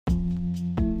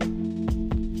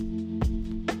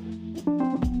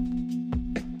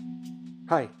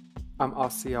Hi, I'm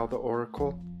Asiel the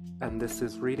Oracle, and this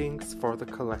is Readings for the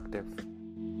Collective.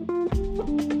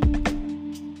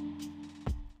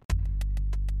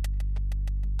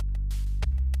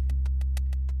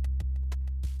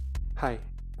 Hi,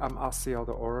 I'm Asiel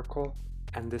the Oracle,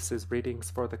 and this is Readings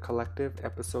for the Collective,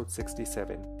 episode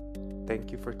 67.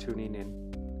 Thank you for tuning in.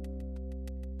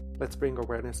 Let's bring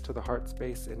awareness to the heart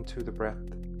space and to the breath.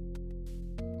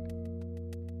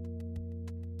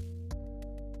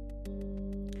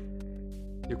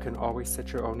 You can always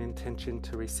set your own intention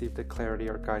to receive the clarity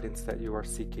or guidance that you are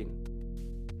seeking.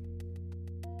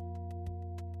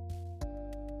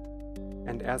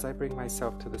 And as I bring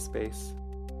myself to the space,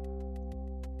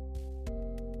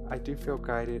 I do feel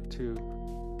guided to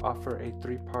offer a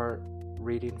 3-part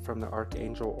reading from the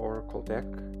Archangel Oracle deck.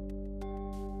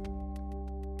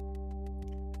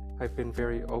 I've been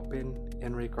very open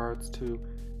in regards to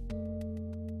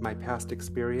my past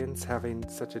experience having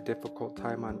such a difficult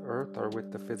time on Earth or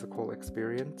with the physical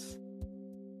experience.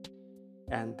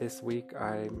 And this week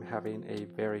I'm having a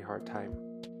very hard time.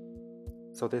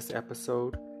 So this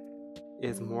episode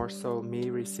is more so me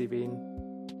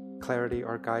receiving clarity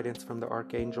or guidance from the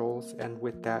archangels, and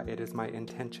with that it is my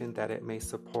intention that it may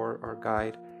support or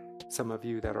guide some of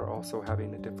you that are also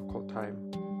having a difficult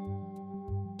time.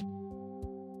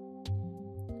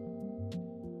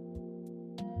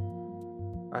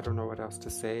 I don't know what else to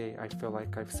say. I feel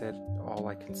like I've said all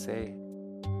I can say.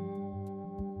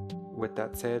 With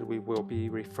that said, we will be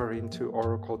referring to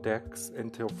oracle decks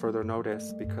until further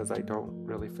notice because I don't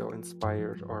really feel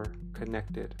inspired or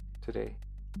connected today.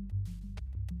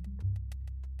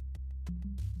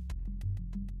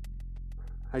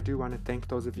 I do want to thank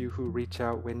those of you who reach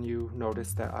out when you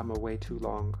notice that I'm away too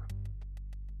long.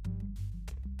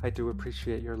 I do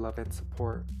appreciate your love and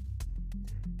support.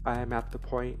 I am at the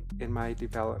point in my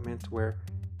development where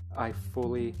I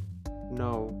fully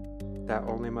know that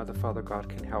only Mother, Father, God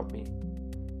can help me.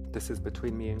 This is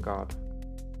between me and God.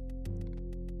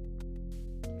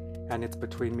 And it's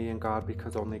between me and God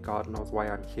because only God knows why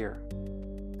I'm here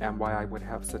and why I would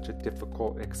have such a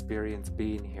difficult experience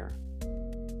being here.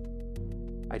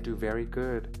 I do very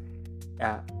good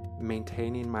at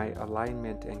maintaining my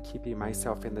alignment and keeping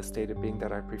myself in the state of being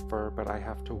that I prefer, but I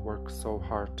have to work so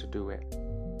hard to do it.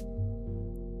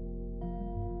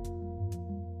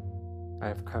 I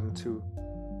have come to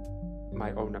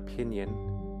my own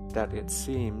opinion that it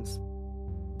seems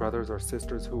brothers or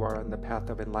sisters who are on the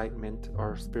path of enlightenment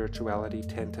or spirituality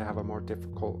tend to have a more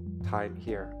difficult time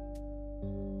here.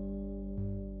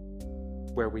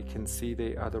 Where we can see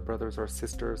the other brothers or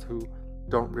sisters who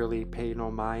don't really pay no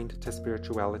mind to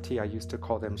spirituality. I used to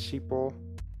call them sheeple.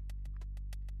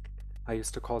 I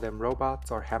used to call them robots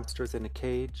or hamsters in a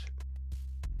cage.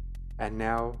 And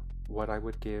now what I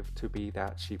would give to be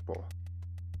that sheeple.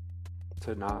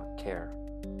 To not care,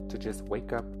 to just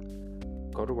wake up,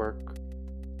 go to work,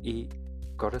 eat,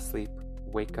 go to sleep,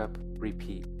 wake up,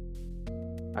 repeat.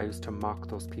 I used to mock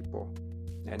those people,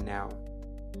 and now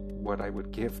what I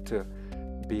would give to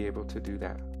be able to do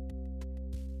that.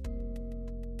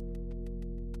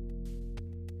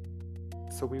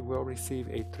 So we will receive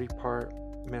a 3-part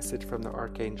message from the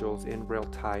archangels in real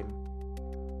time.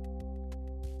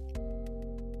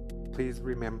 Please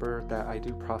remember that I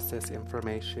do process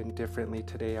information differently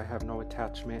today. I have no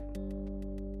attachment.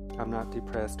 I'm not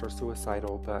depressed or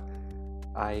suicidal, but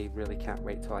I really can't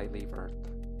wait till I leave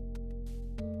Earth.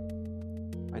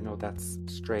 I know that's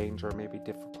strange or maybe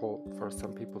difficult for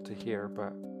some people to hear,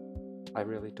 but I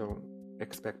really don't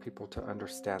expect people to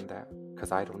understand that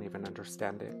because I don't even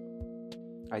understand it.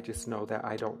 I just know that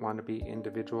I don't want to be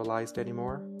individualized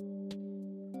anymore.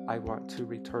 I want to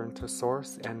return to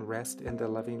Source and rest in the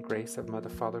loving grace of Mother,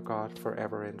 Father, God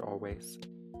forever and always.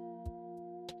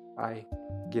 I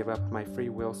give up my free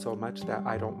will so much that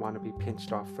I don't want to be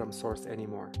pinched off from Source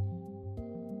anymore.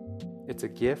 It's a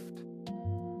gift,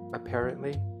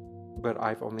 apparently, but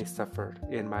I've only suffered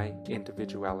in my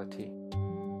individuality.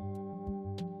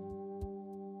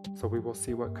 So we will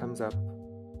see what comes up.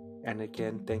 And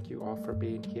again, thank you all for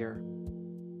being here,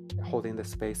 holding the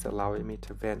space, allowing me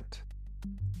to vent.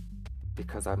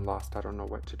 Because I'm lost, I don't know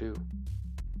what to do.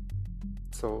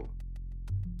 So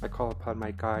I call upon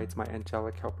my guides, my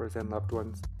angelic helpers and loved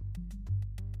ones.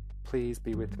 Please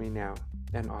be with me now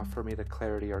and offer me the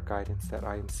clarity or guidance that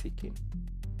I am seeking.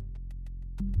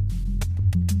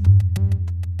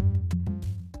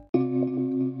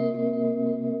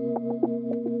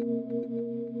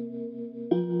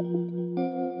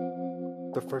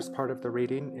 The first part of the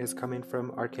reading is coming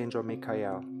from Archangel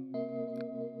Michael.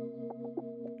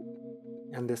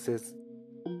 And this is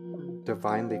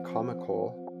divinely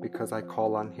comical because I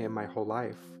call on him my whole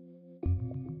life.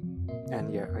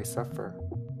 and yet I suffer.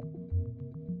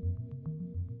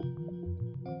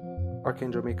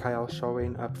 Archangel Michael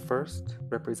showing up first,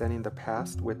 representing the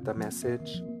past with the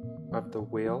message of the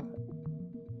will,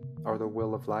 or the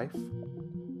will of life,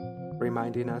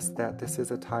 reminding us that this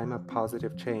is a time of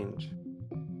positive change.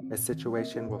 A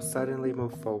situation will suddenly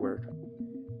move forward,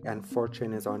 and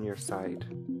fortune is on your side.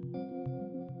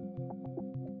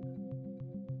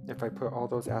 If I put all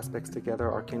those aspects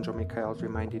together, Archangel Michael is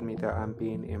reminding me that I'm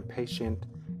being impatient,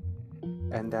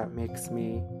 and that makes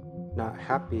me not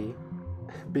happy,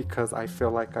 because I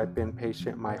feel like I've been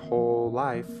patient my whole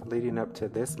life leading up to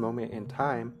this moment in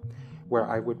time where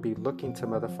I would be looking to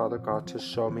Mother, Father, God to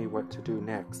show me what to do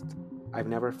next. I've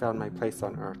never found my place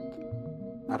on earth.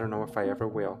 I don't know if I ever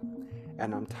will.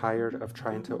 And I'm tired of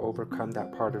trying to overcome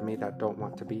that part of me that don't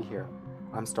want to be here.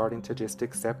 I'm starting to just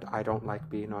accept I don't like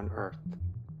being on earth.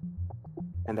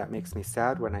 And that makes me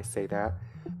sad when I say that,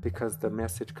 because the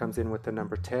message comes in with the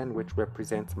number 10, which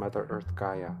represents Mother Earth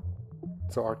Gaia.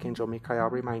 So Archangel Michael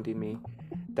reminding me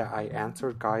that I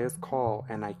answered Gaia's call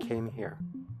and I came here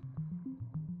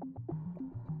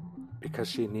because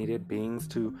she needed beings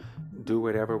to do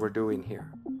whatever we're doing here,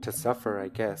 to suffer, I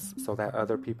guess, so that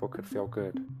other people could feel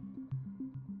good.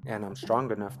 And I'm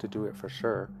strong enough to do it for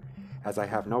sure, as I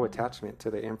have no attachment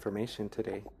to the information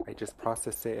today. I just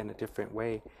process it in a different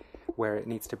way where it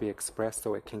needs to be expressed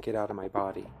so it can get out of my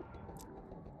body.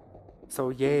 So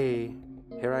yay,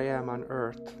 here I am on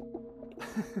earth.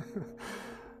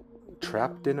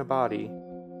 Trapped in a body,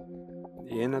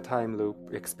 in a time loop,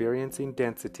 experiencing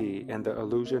density and the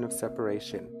illusion of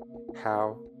separation.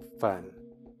 How fun.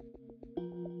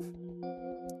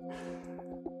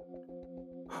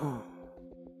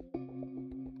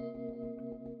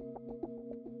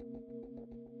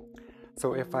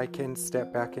 So if I can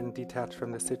step back and detach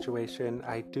from the situation,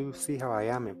 I do see how I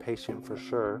am impatient for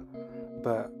sure,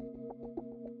 but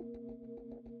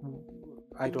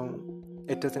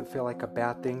it doesn't feel like a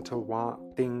bad thing to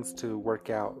want things to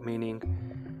work out, meaning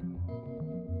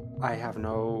I have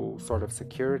no sort of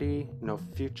security, no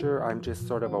future. I'm just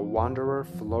sort of a wanderer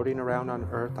floating around on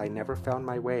earth. I never found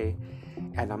my way,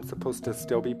 and I'm supposed to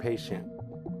still be patient.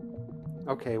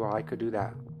 Okay, well, I could do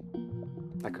that.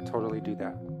 I could totally do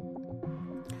that.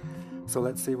 So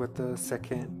let's see what the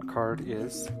second card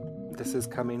is. This is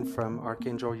coming from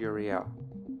Archangel Uriel,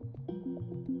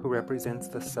 who represents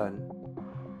the sun,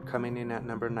 coming in at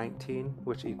number 19,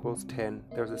 which equals 10.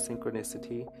 There's a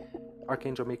synchronicity.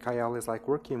 Archangel Michael is like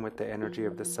working with the energy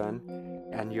of the sun,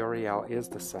 and Uriel is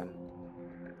the sun.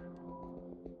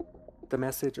 The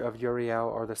message of Uriel,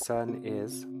 or the sun,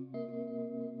 is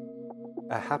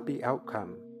a happy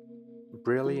outcome,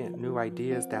 brilliant new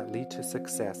ideas that lead to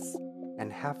success,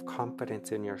 and have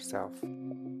confidence in yourself.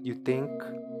 You think?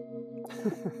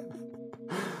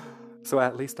 So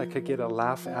at least I could get a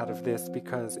laugh out of this,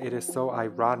 because it is so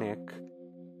ironic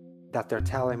that they're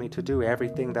telling me to do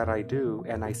everything that I do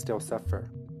and I still suffer.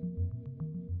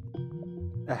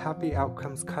 A happy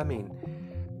outcome's coming.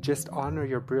 Just honor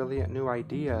your brilliant new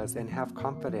ideas and have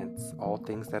confidence. All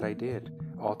things that I did,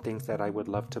 all things that I would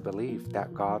love to believe,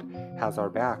 that God has our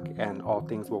back and all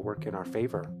things will work in our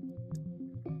favor.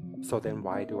 So then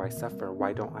why do I suffer?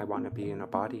 Why don't I want to be in a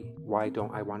body? Why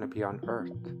don't I want to be on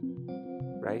earth?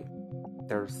 Right?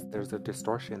 There's a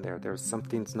distortion there. There's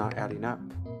something's not adding up.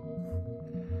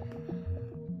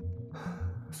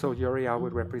 So Uriel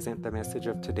would represent the message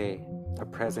of today, a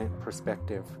present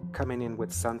perspective, coming in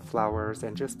with sunflowers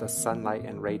and just the sunlight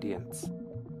and radiance.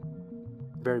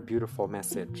 Very beautiful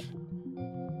message.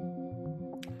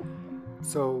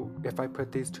 So if I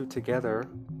put these two together,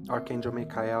 Archangel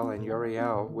Michael and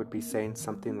Uriel would be saying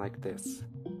something like this.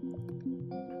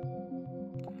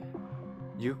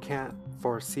 You can't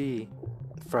foresee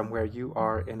from where you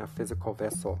are in a physical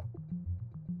vessel.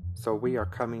 So we are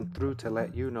coming through to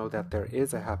let you know that there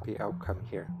is a happy outcome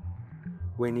here.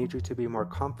 We need you to be more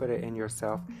confident in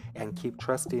yourself and keep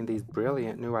trusting these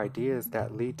brilliant new ideas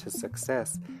that lead to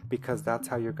success, because that's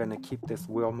how you're going to keep this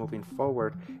wheel moving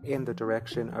forward in the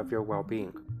direction of your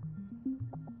well-being.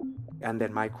 And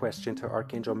then my question to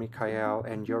Archangel Michael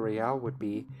and Uriel would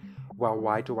be, well,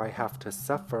 why do I have to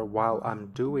suffer while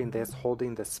I'm doing this,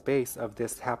 holding the space of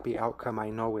this happy outcome I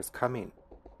know is coming?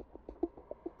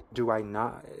 Do I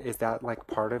not? Is that like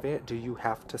part of it? Do you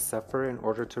have to suffer in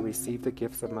order to receive the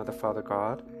gifts of Mother, Father,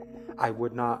 God? I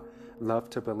would not love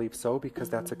to believe so,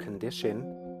 because that's a condition.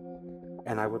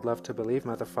 And I would love to believe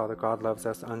Mother, Father, God loves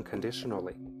us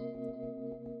unconditionally.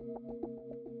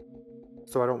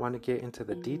 So I don't want to get into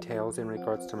the details in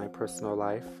regards to my personal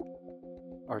life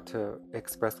or to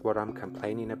express what I'm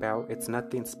complaining about. It's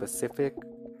nothing specific.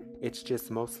 It's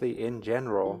just mostly in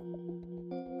general.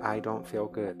 I don't feel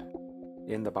good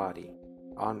in the body,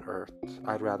 on earth.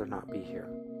 I'd rather not be here.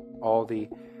 All the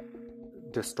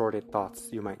distorted thoughts,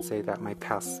 you might say, that my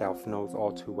past self knows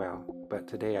all too well. But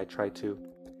today I try to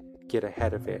get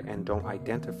ahead of it and don't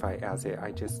identify as it.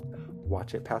 I just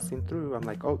watch it passing through. I'm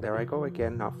like, oh, there I go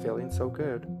again, not feeling so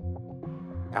good.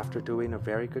 After doing a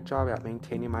very good job at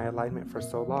maintaining my alignment for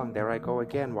so long, there I go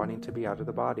again, wanting to be out of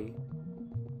the body.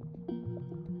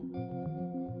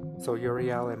 So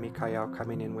Uriel and Michael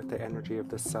coming in with the energy of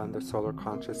the sun, the solar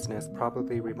consciousness,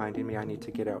 probably reminding me I need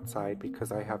to get outside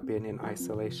because I have been in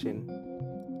isolation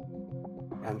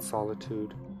and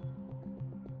solitude.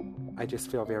 I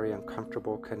just feel very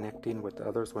uncomfortable connecting with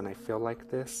others when I feel like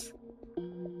this.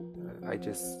 I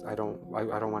don't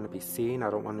want to be seen.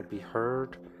 I don't want to be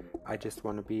heard. I just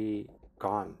want to be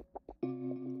gone.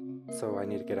 So I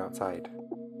need to get outside.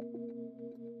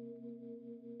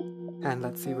 And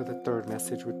let's see what the third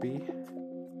message would be.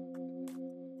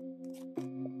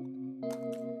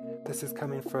 This is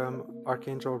coming from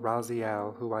Archangel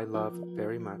Raziel, who I love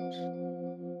very much.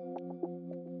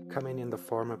 Coming in the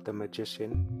form of the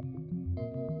magician.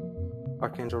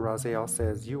 Archangel Raziel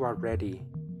says, you are ready.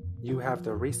 You have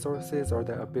the resources or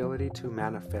the ability to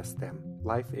manifest them.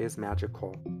 Life is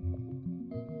magical.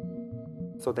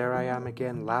 So there I am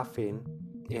again, laughing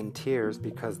in tears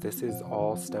because this is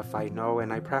all stuff I know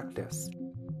and I practice.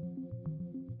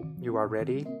 You are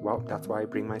ready? Well, that's why I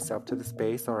bring myself to the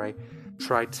space, or I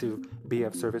try to be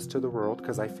of service to the world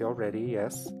because I feel ready,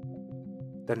 yes.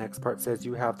 The next part says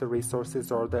you have the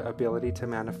resources or the ability to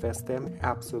manifest them.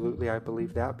 Absolutely, I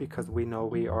believe that because we know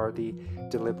we are the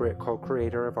deliberate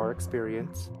co-creator of our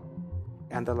experience.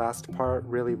 And the last part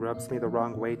really rubs me the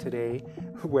wrong way today,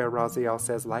 where Raziel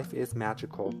says life is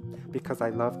magical, because I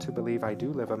love to believe I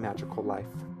do live a magical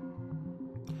life.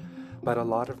 But a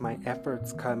lot of my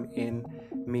efforts come in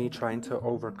me trying to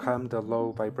overcome the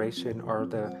low vibration or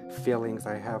the feelings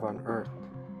I have on earth.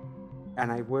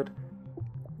 And I would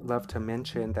love to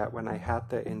mention that when I had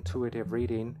the intuitive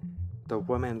reading, the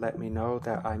woman let me know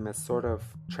that I'm a sort of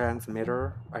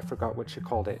transmitter. I forgot what she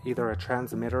called it, either a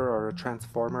transmitter or a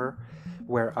transformer,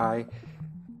 where I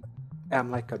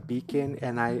am like a beacon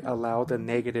and I allow the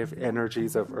negative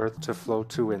energies of earth to flow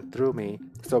to and through me.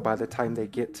 So by the time they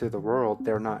get to the world,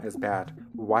 they're not as bad.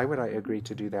 Why would I agree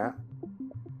to do that?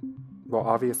 Well,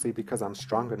 obviously because I'm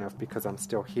strong enough, because I'm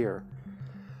still here.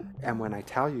 And when I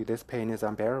tell you this pain is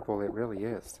unbearable, it really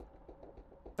is.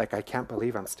 Like, I can't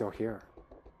believe I'm still here.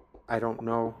 I don't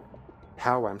know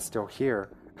how I'm still here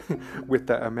with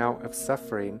the amount of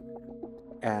suffering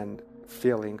and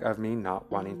feeling of me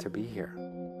not wanting to be here.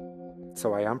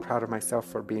 So I am proud of myself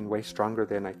for being way stronger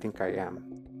than I think I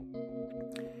am.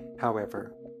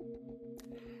 However,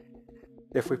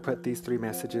 if we put these three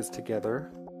messages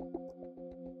together,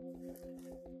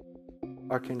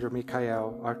 Archangel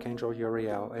Michael, Archangel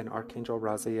Uriel, and Archangel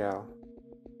Raziel.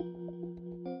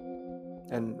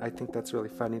 And I think that's really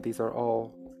funny. These are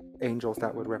all angels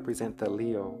that would represent the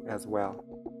Leo as well.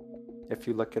 If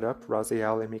you look it up,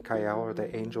 Raziel and Michael are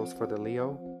the angels for the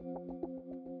Leo.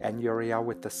 And Uriel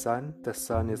with the sun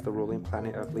is the ruling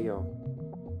planet of Leo.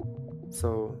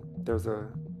 So there's a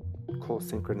cool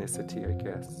synchronicity, I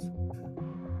guess.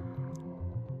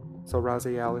 So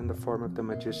Raziel in the form of the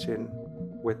magician,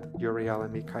 with Uriel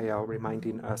and Michael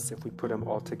reminding us, if we put them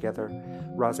all together,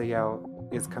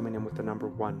 Raziel is coming in with the number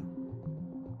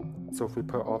 1. So if we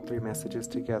put all three messages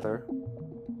together,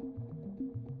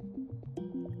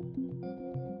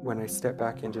 when I step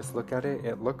back and just look at it,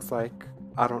 it looks like,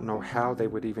 I don't know how they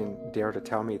would even dare to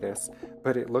tell me this,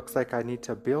 but it looks like I need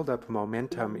to build up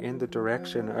momentum in the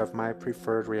direction of my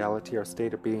preferred reality or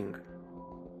state of being.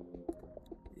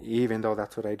 Even though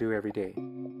that's what I do every day.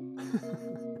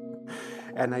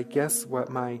 And I guess what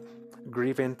my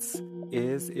grievance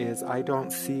is I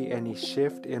don't see any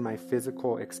shift in my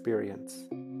physical experience.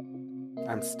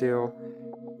 I'm still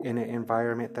in an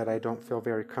environment that I don't feel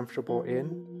very comfortable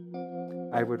in.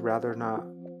 I would rather not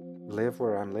live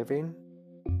where I'm living.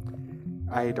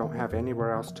 I don't have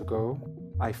anywhere else to go.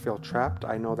 I feel trapped.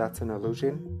 I know that's an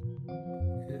illusion.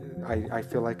 I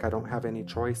feel like I don't have any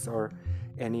choice or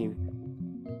any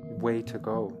way to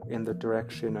go in the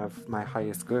direction of my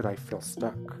highest good. I feel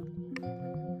stuck.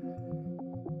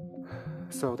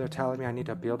 So they're telling me I need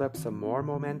to build up some more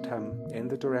momentum in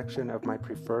the direction of my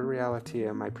preferred reality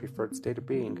and my preferred state of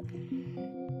being,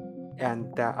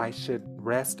 and that I should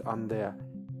rest on the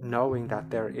knowing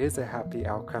that there is a happy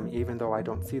outcome even though I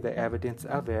don't see the evidence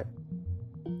of it,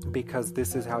 because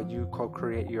this is how you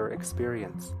co-create your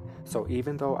experience. So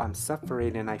even though I'm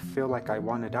suffering and I feel like I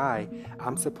want to die,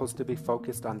 I'm supposed to be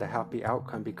focused on the happy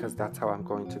outcome because that's how I'm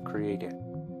going to create it.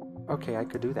 okay, I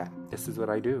could do that. This is what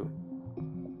I do.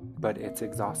 But it's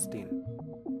exhausting.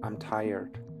 I'm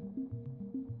tired.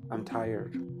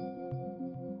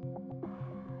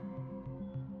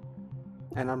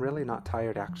 And I'm really not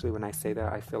tired, actually. When I say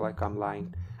that, I feel like I'm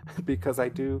lying because I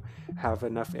do have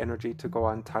enough energy to go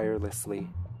on tirelessly.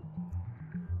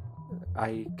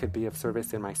 I could be of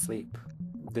service in my sleep.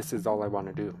 This is all I want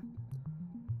to do.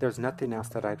 There's nothing else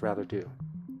that I'd rather do.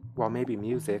 Well, maybe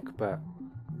music, but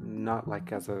not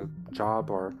like as a job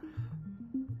or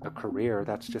a career.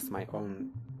 That's just my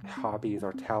own hobbies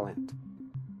or talent.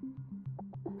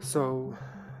 So,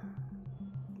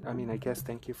 I guess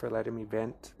thank you for letting me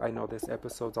vent. I know this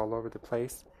episode's all over the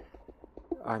place.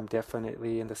 I'm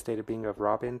definitely in the state of being of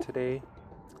Robin today.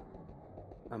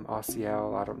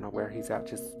 Osiel, I don't know where he's at,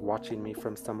 just watching me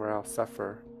from somewhere else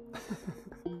suffer.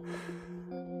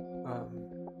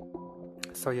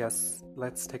 So yes,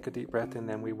 let's take a deep breath and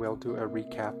then we will do a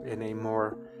recap in a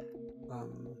more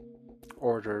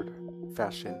ordered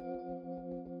fashion.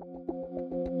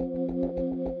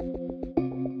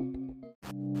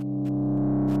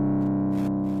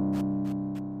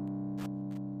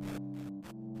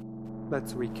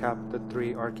 Let's recap the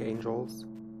 3 archangels.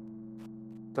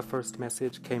 The first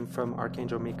message came from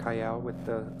Archangel Michael with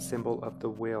the symbol of the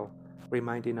wheel,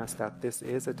 reminding us that this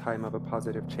is a time of a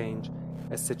positive change.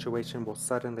 A situation will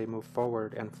suddenly move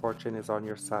forward and fortune is on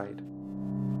your side.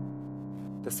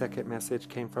 The second message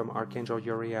came from Archangel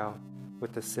Uriel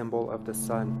with the symbol of the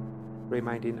sun,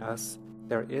 reminding us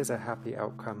there is a happy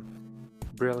outcome.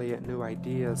 Brilliant new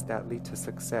ideas that lead to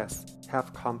success.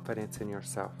 Have confidence in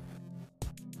yourself.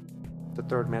 The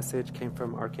third message came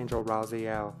from Archangel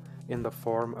Raziel in the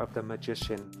form of the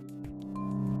magician.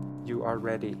 You are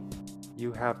ready.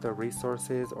 You have the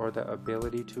resources or the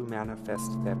ability to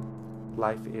manifest them.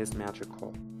 Life is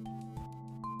magical.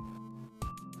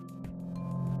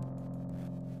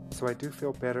 So I do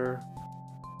feel better.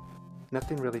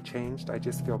 Nothing really changed. I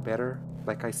just feel better.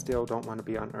 Like I still don't want to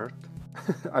be on Earth.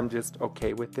 I'm just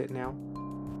okay with it now.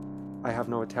 I have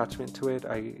no attachment to it.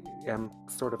 I am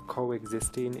sort of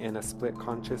coexisting in a split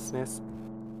consciousness.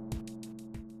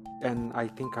 And I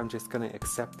think I'm just going to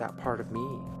accept that part of me.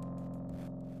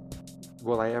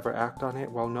 Will I ever act on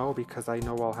it? Well, no, because I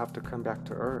know I'll have to come back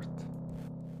to Earth.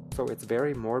 So it's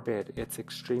very morbid. It's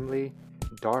extremely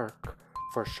dark,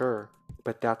 for sure.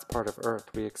 But that's part of Earth.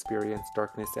 We experience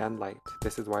darkness and light.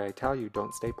 This is why I tell you,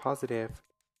 don't stay positive.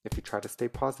 If you try to stay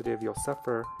positive, you'll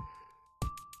suffer.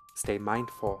 Stay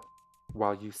mindful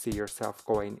while you see yourself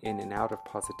going in and out of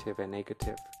positive and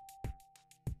negative.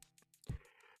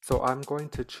 So I'm going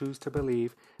to choose to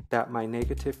believe that my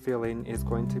negative feeling is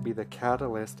going to be the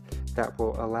catalyst that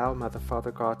will allow Mother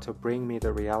Father God to bring me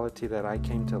the reality that I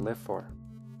came to live for.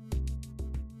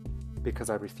 Because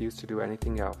I refuse to do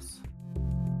anything else.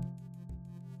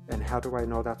 And how do I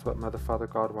know that's what Mother Father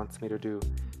God wants me to do?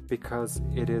 Because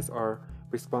it is our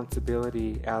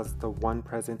responsibility as the one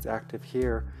presence active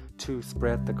here to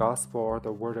spread the gospel or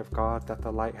the word of God that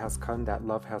the light has come, that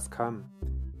love has come.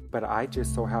 But I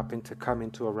just so happen to come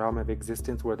into a realm of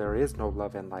existence where there is no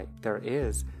love and light. There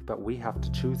is, but we have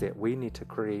to choose it. We need to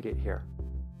create it here.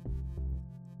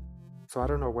 So I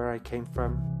don't know where I came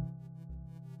from.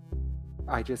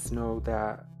 I just know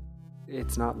that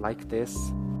it's not like this.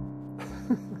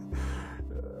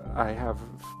 I have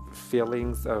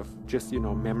feelings of just,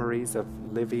 memories of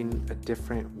living a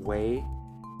different way.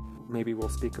 Maybe we'll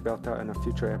speak about that in a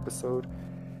future episode.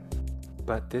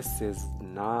 But this is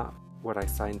not what I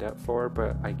signed up for,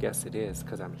 but I guess it is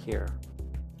because I'm here.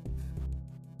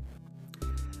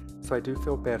 So I do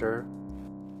feel better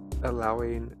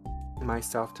allowing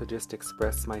myself to just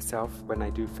express myself when I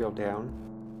do feel down.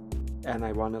 And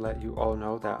I want to let you all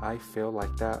know that I feel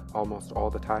like that almost all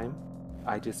the time.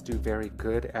 I just do very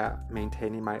good at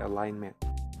maintaining my alignment,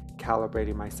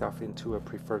 calibrating myself into a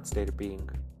preferred state of being.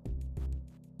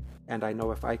 And I know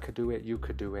if I could do it, you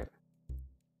could do it.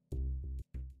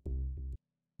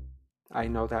 I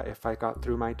know that if I got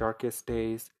through my darkest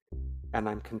days and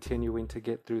I'm continuing to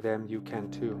get through them, you can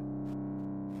too.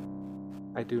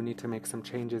 I do need to make some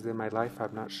changes in my life.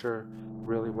 I'm not sure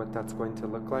really what that's going to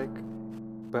look like,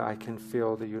 but I can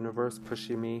feel the universe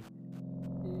pushing me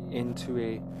into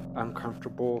a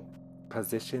uncomfortable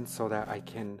position so that I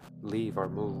can leave or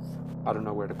move. I don't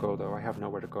know where to go though. I have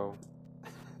nowhere to go.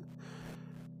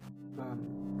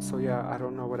 So yeah, I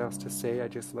don't know what else to say. I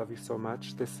just love you so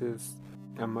much. This is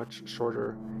a much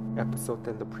shorter episode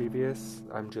than the previous.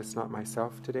 I'm just not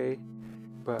myself today.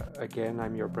 But again,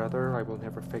 I'm your brother. I will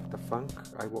never fake the funk.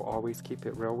 I will always keep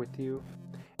it real with you.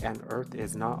 And Earth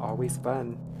is not always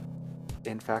fun.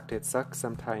 In fact, it sucks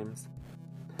sometimes.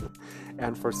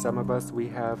 And for some of us, we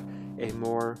have a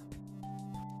more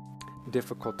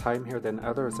difficult time here than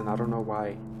others, and I don't know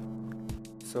why.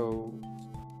 So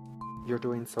you're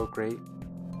doing so great,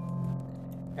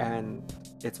 and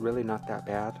it's really not that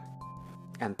bad.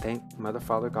 And thank Mother,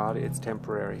 Father, God, it's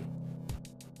temporary.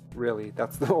 Really,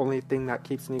 that's the only thing that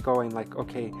keeps me going. Like,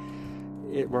 okay,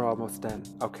 we're almost done.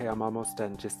 Okay, I'm almost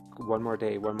done. Just one more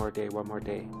day, one more day, one more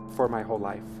day for my whole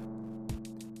life.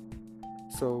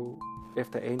 So if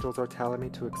the angels are telling me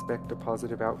to expect a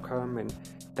positive outcome and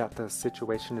that the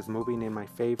situation is moving in my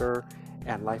favor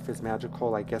and life is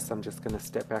magical, I guess I'm just going to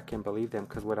step back and believe them,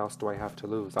 because what else do I have to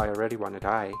lose? I already want to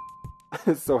die.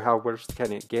 So how worse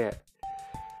can it get?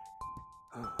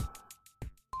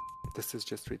 This is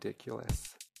just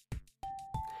ridiculous.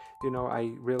 You know,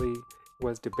 I really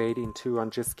was debating too on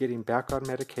just getting back on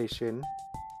medication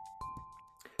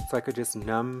so I could just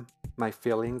numb my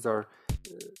feelings or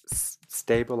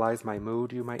stabilize my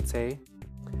mood, you might say.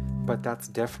 But that's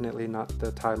definitely not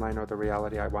the timeline or the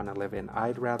reality I want to live in.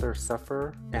 I'd rather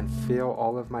suffer and feel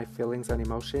all of my feelings and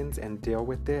emotions and deal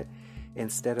with it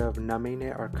instead of numbing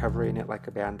it or covering it like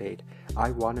a band-aid.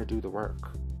 I want to do the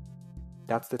work.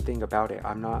 That's the thing about it.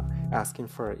 I'm not asking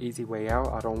for an easy way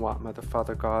out. I don't want Mother,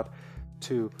 Father, God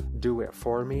to do it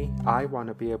for me. I want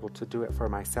to be able to do it for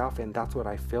myself, and that's what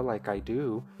I feel like I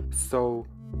do so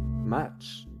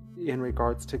much in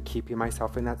regards to keeping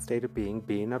myself in that state of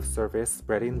being of service,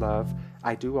 spreading love.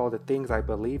 I do all the things I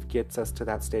believe gets us to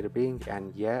that state of being,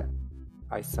 and yet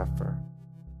I suffer.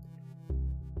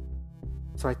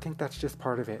 So I think that's just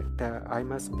part of it, that I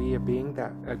must be a being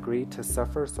that agreed to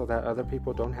suffer so that other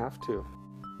people don't have to.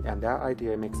 And that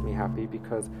idea makes me happy,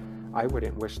 because I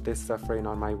wouldn't wish this suffering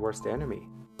on my worst enemy.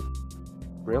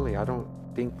 Really, I don't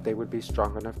think they would be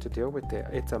strong enough to deal with it.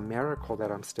 It's a miracle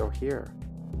that I'm still here.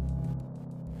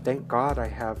 Thank God I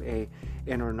have a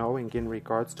inner knowing in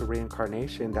regards to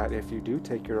reincarnation, that if you do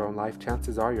take your own life,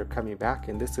 chances are you're coming back,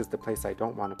 and this is the place I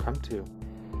don't want to come to.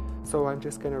 So I'm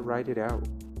just going to write it out.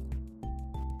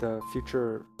 The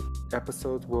future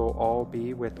episodes will all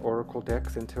be with oracle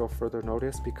decks until further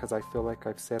notice, because I feel like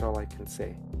I've said all I can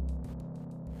say.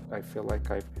 I feel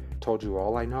like I've told you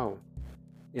all I know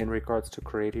in regards to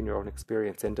creating your own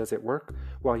experience. And does it work?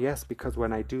 Well, yes, because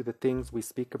when I do the things we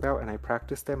speak about and I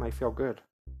practice them, I feel good.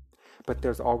 But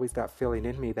there's always that feeling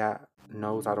in me that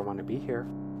knows I don't want to be here.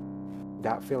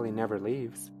 That feeling never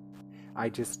leaves. I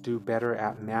just do better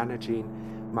at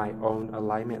managing my own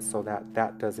alignment so that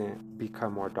that doesn't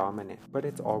become more dominant. But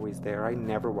it's always there. I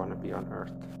never want to be on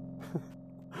earth.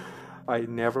 I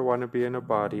never want to be in a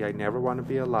body. I never want to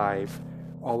be alive.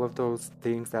 All of those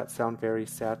things that sound very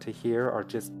sad to hear are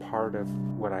just part of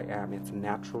what I am. It's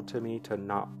natural to me to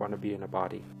not want to be in a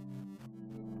body.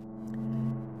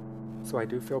 So I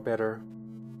do feel better.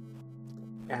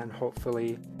 And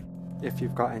hopefully, if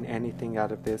you've gotten anything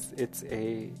out of this, it's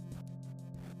a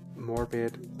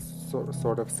morbid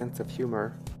sort of sense of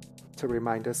humor to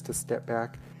remind us to step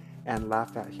back and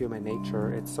laugh at human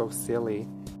nature. It's so silly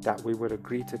that we would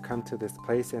agree to come to this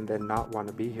place and then not want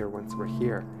to be here once we're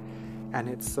here. And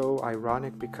it's so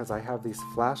ironic, because I have these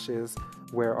flashes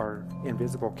where our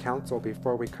invisible council,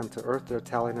 before we come to Earth, they're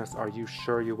telling us, are you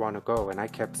sure you want to go? And I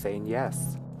kept saying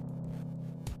yes.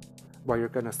 While you're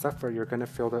going to suffer, you're going to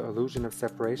feel the illusion of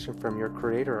separation from your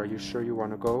Creator. Are you sure you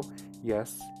want to go?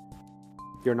 Yes.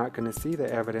 You're not going to see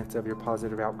the evidence of your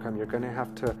positive outcome. You're going to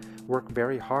have to work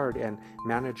very hard and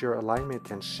manage your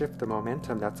alignment and shift the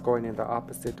momentum that's going in the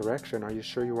opposite direction. Are you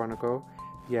sure you want to go?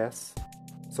 Yes.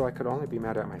 So I could only be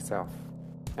mad at myself.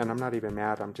 And I'm not even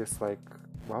mad. I'm just like,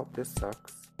 well, this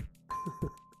sucks.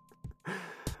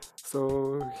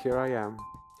 So here I am.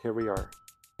 Here we are.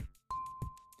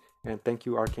 And thank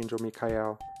you, Archangel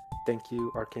Michael. Thank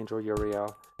you, Archangel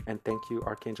Uriel. And thank you,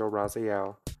 Archangel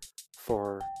Raziel,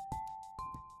 for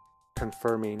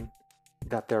confirming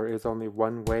that there is only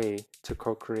one way to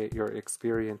co-create your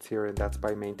experience here, and that's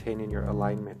by maintaining your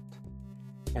alignment.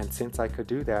 And since I could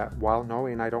do that while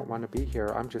knowing I don't want to be here,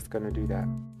 I'm just going to do that.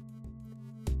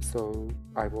 So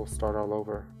I will start all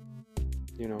over.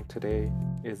 You know, today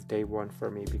is day one for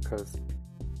me, because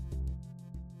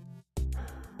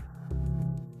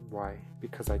why?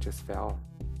 Because I just fell.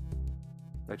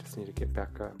 I just need to get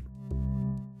back up.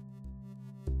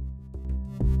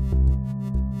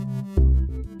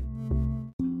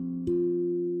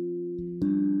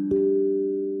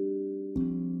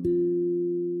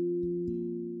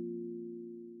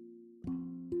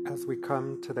 As we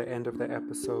come to the end of the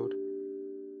episode,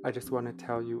 I just want to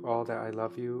tell you all that I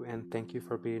love you and thank you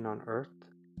for being on Earth.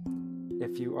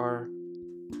 If you are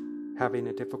having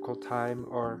a difficult time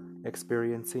or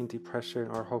experiencing depression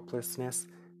or hopelessness,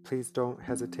 Please don't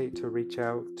hesitate to reach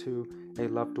out to a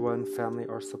loved one, family,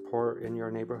 or support in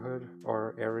your neighborhood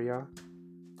or area.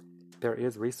 There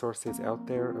is resources out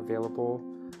there available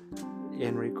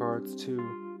in regards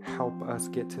to help us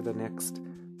get to the next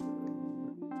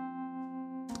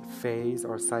phase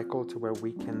or cycle to where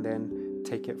we can then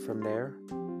take it from there.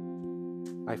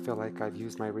 I feel like I've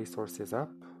used my resources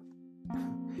up,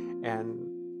 and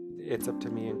it's up to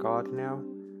me and God now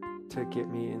to get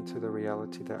me into the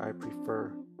reality that I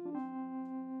prefer.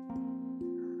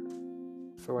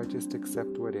 So I just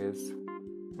accept what is.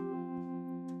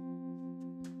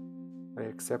 I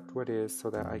accept what is so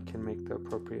that I can make the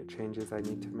appropriate changes I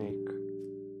need to make.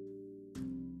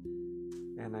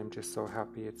 And I'm just so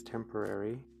happy it's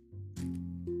temporary.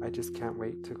 I just can't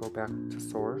wait to go back to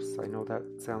Source. I know that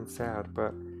sounds sad,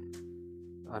 but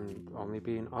I'm only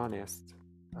being honest.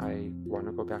 I want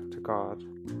to go back to God.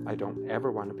 I don't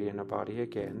ever want to be in a body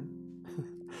again.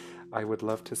 I would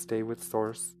love to stay with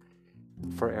Source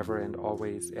forever and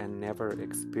always and never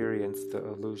experience the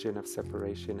illusion of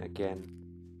separation again.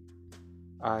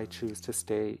 I choose to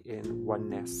stay in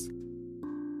oneness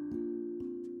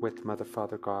with Mother,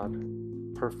 Father, God,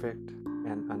 perfect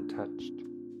and untouched.